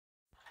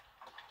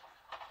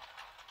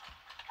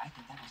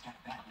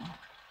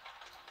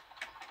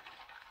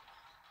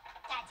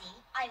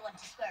I want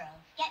a squirrel.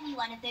 Get me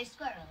one of those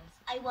squirrels.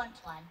 I want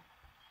one.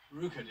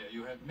 Ruka, dear,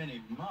 you have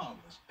many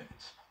marvelous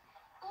pets.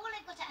 All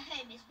I've got at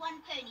home is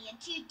 1 pony and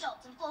 2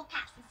 dogs and 4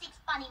 cats and 6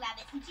 bunny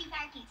rabbits and 2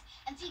 parakeets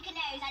and 2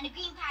 canaries and a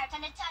green parrot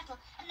and a turtle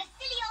and a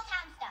silly old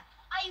hamster.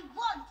 I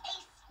want a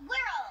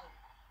squirrel!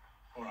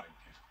 All right,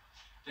 dear.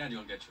 Daddy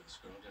will get you a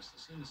squirrel just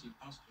as soon as he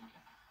possibly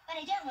can.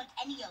 But I don't want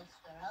any old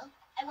squirrel.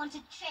 I want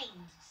a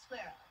trained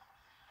squirrel.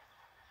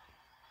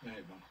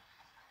 Very well.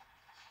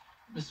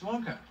 Mr.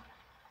 Wonka,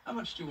 how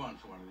much do you want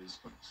for one of these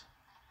squirrels?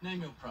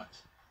 Name your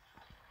price.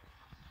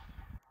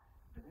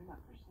 They're not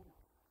for sale.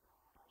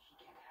 He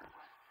can't have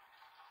one.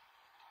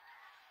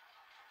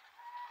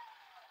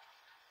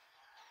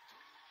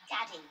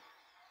 Daddy.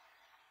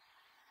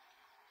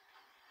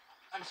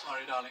 I'm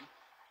sorry, darling.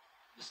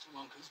 Mr.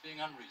 Wonka's being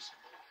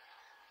unreasonable.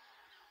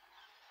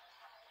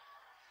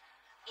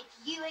 If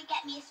you won't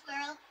get me a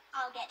squirrel,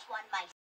 I'll get one myself.